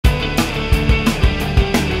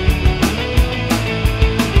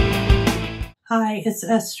Hi, it's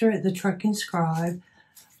Esther at the Trucking Scribe.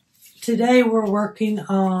 Today we're working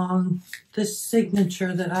on this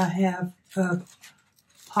signature that I have of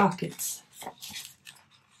pockets.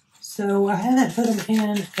 So I haven't put them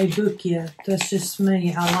in a book yet. That's just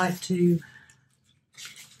me. I like to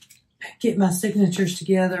get my signatures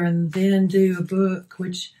together and then do a book,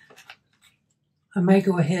 which I may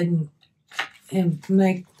go ahead and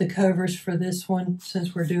make the covers for this one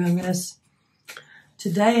since we're doing this.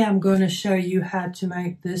 Today I'm going to show you how to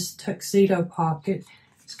make this tuxedo pocket.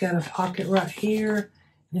 It's got a pocket right here,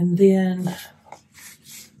 and then,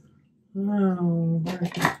 and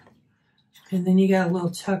then you got a little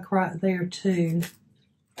tuck right there too.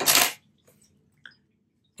 And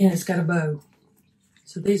it's got a bow.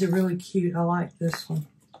 So these are really cute. I like this one.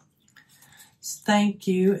 So thank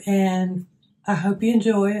you, and I hope you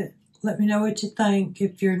enjoy it. Let me know what you think.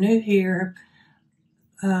 If you're new here,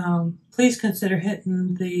 please consider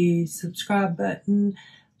hitting the subscribe button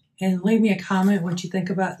and leave me a comment what you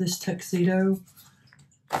think about this tuxedo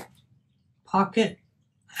pocket.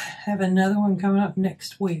 I have another one coming up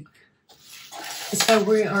next week. So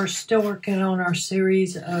we are still working on our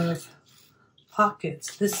series of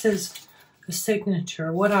pockets. This is a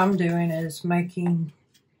signature. What I'm doing is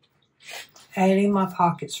adding my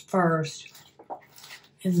pockets first,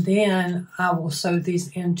 and then I will sew these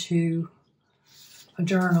into a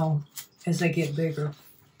journal as they get bigger.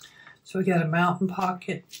 So we got a mountain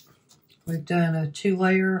pocket. We've done a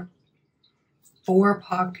 2-layer, 4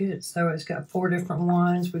 pockets, so it's got 4 different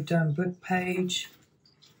ones. We've done book page.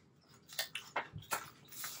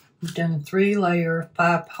 We've done a 3-layer,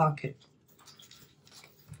 5 pocket.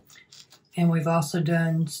 And we've also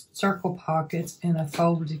done circle pockets and a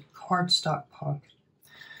folded cardstock pocket.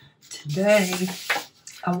 Today,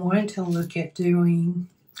 I wanted to look at doing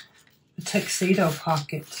a tuxedo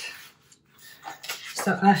pocket.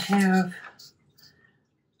 So I have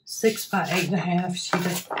 6 by 8.5 sheet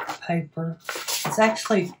of paper. It's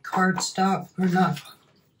actually cardstock, or not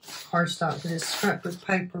cardstock, but it's scrapbook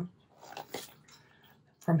paper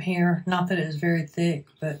from here. Not that it's very thick,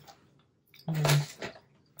 but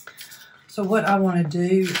so what I want to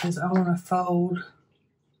do is I want to fold.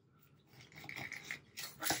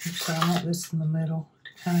 Actually, I want this in the middle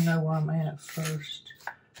to kind of know where I'm at first.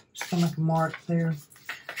 Just gonna make a mark there.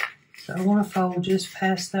 So I want to fold just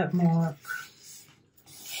past that mark.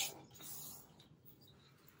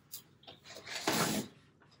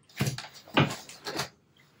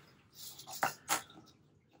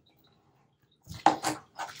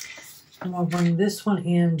 I'm going to bring this one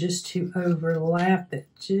in just to overlap it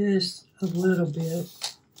just a little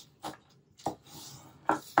bit.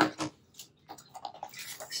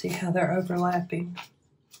 See how they're overlapping?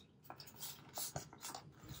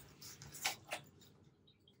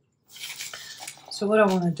 So what I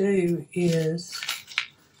want to do is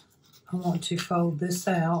I want to fold this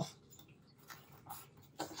out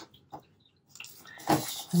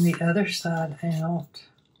and the other side out.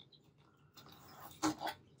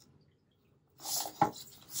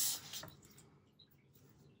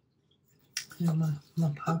 You know, my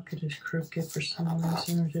pocket is crooked for some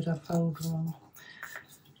reason, or did I fold wrong?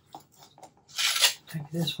 Maybe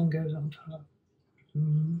this one goes on top.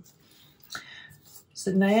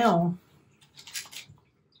 So now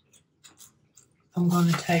I'm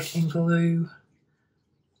going to take and glue.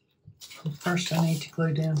 Well, first I need to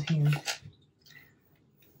glue down here.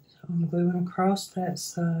 So I'm gluing across that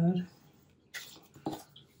side.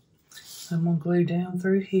 I'm going to glue down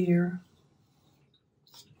through here.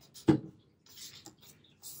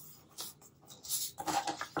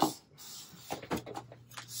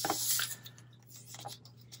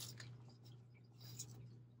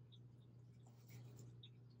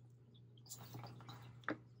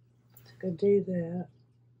 Go do that.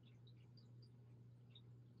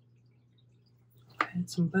 I had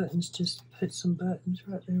some buttons, just put some buttons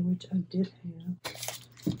right there, which I did have.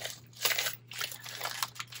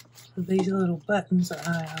 So these little buttons that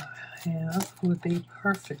I have would be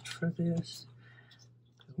perfect for this.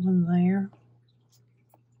 Put one there.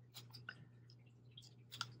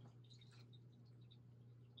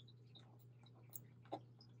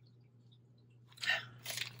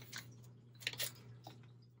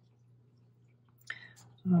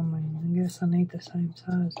 Oh man, I guess I need the same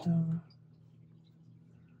size, don't I?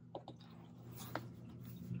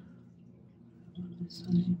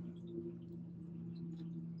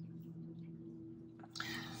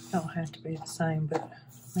 Don't have to be the same, but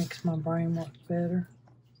makes my brain work better.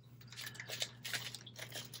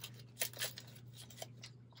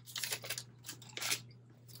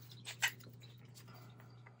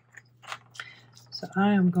 So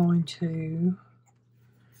I am going to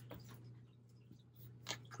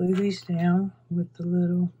glue these down with the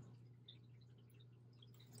little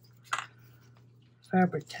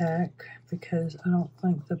fabric tack because I don't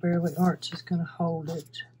think the Bearly Arts is going to hold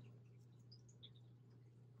it.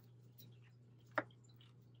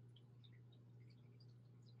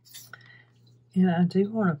 And I do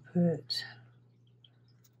want to put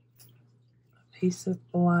a piece of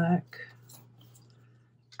black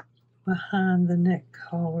behind the neck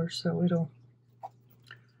collar so it'll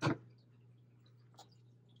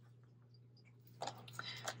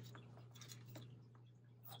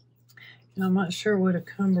I'm not sure what a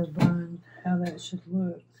cummerbund, how that should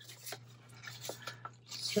look.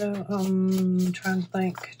 So I'm trying to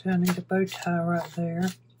think, do I need a bow tie right there?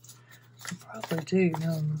 I probably do.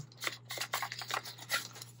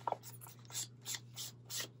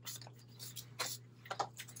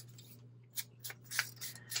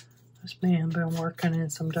 This man been working in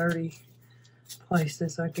some dirty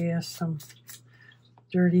places, I guess. I'm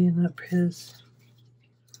dirtying up his.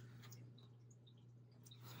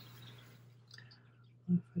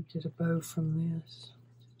 What if I did a bow from this?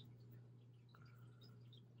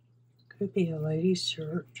 Could be a lady's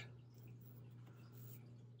shirt.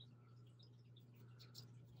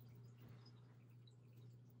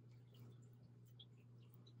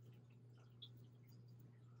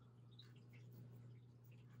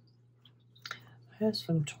 I have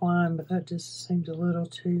some twine, but that just seems a little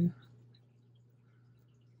too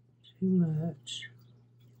much.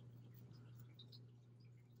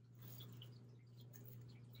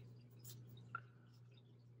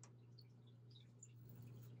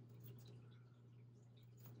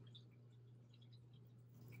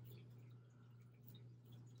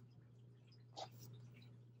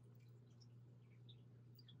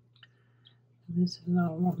 This is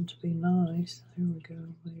not wanting to be nice. There we go,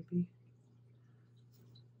 maybe.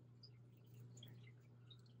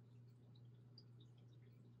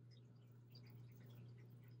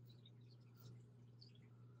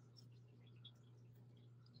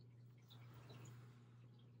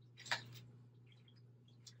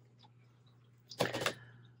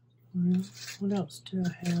 Well, what else do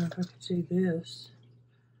I have? I could do this.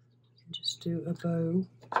 Just do a bow.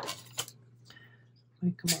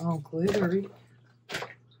 Make them all glittery.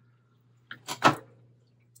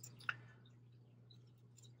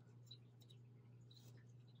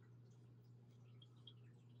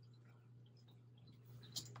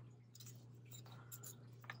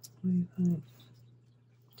 What do you think?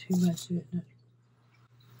 Too much, isn't it?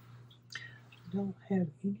 I don't have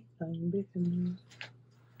anything big enough.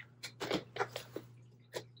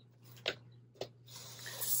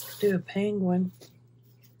 Do a penguin.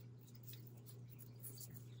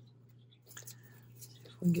 See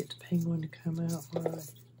if we can get the penguin to come out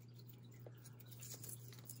right.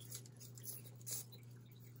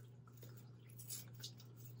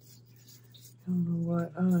 I don't know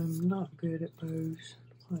what, I'm not good at bows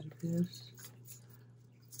like this.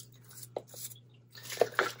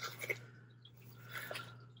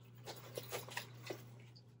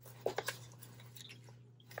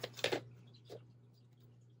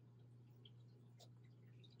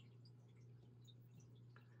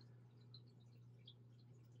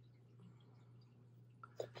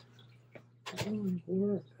 That would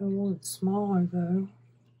work. I want it smaller though.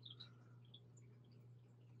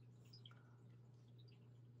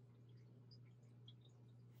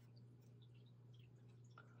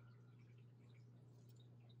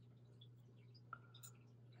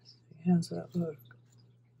 How's that look?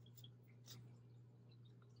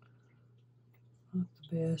 Not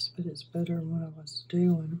the best, but it's better than what I was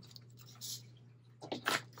doing.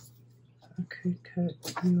 I could cut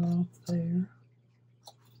you off there.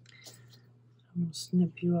 I'm going to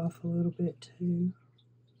snip you off a little bit too.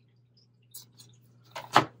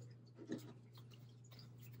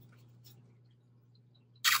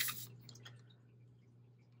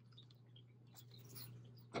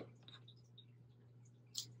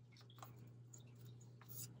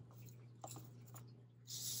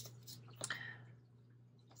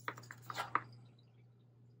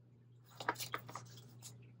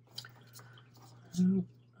 Oh,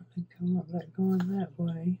 I think I want that going that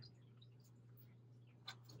way.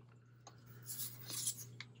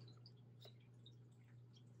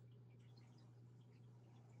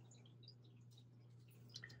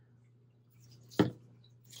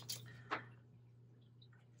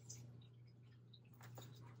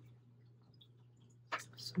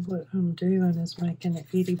 So what I'm doing is making an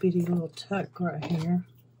itty bitty little tuck right here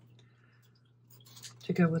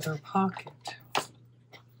to go with our pocket.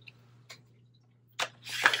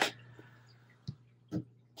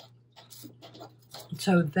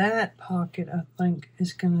 So that pocket I think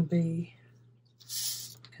is going to be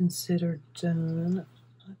consider done.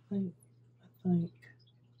 I feel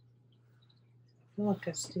like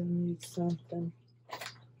I still need something.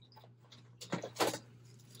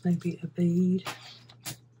 Maybe a bead.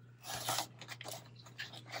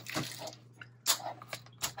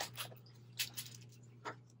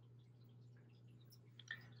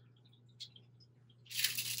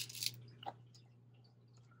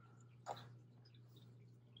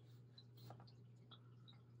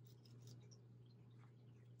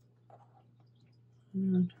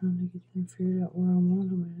 I'm trying to get them figured out where I want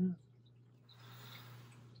them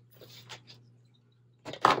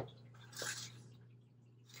at.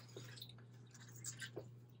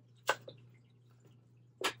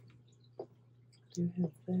 I do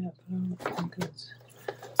have that, but I don't think it's...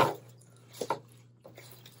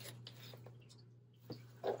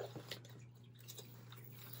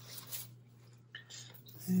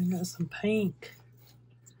 I got some pink.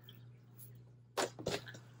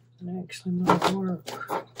 And actually might work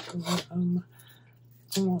for what I'm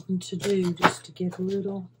wanting to do, just to get a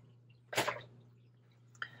little... I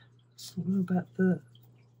don't know about them.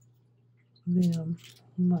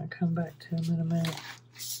 We might come back to them in a minute.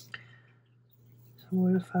 So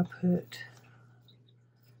what if I put...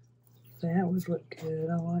 That would look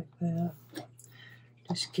good. I like that.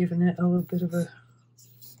 Just giving it a little bit of a...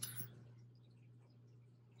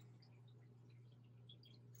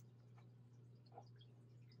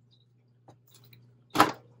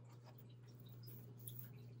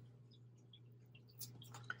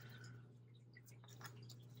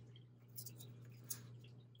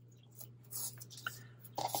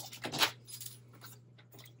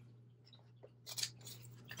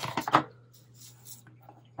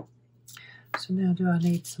 So now do I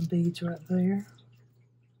need some beads right there?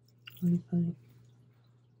 What do you think?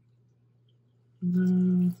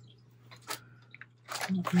 No,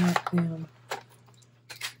 I don't like them.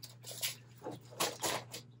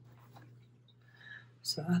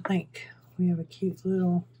 So I think we have a cute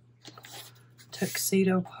little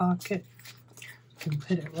tuxedo pocket. We can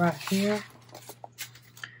put it right here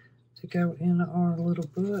to go in our little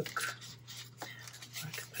book.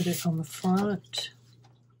 I could put it on the front.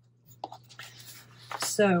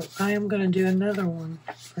 So I am going to do another one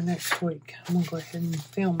for next week. I'm going to go ahead and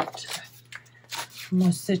film it today. I'm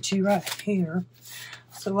going to set you right here.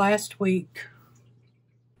 So last week,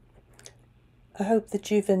 I hope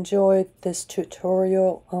that you've enjoyed this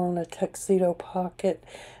tutorial on a tuxedo pocket.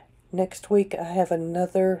 Next week I have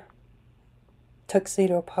another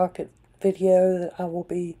tuxedo pocket video that I will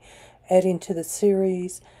be adding to the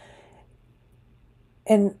series.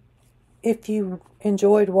 And if you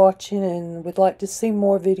enjoyed watching and would like to see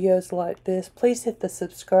more videos like this, please hit the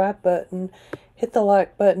subscribe button, hit the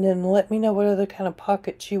like button, and let me know what other kind of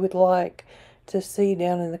pockets you would like to see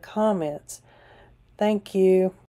down in the comments. Thank you.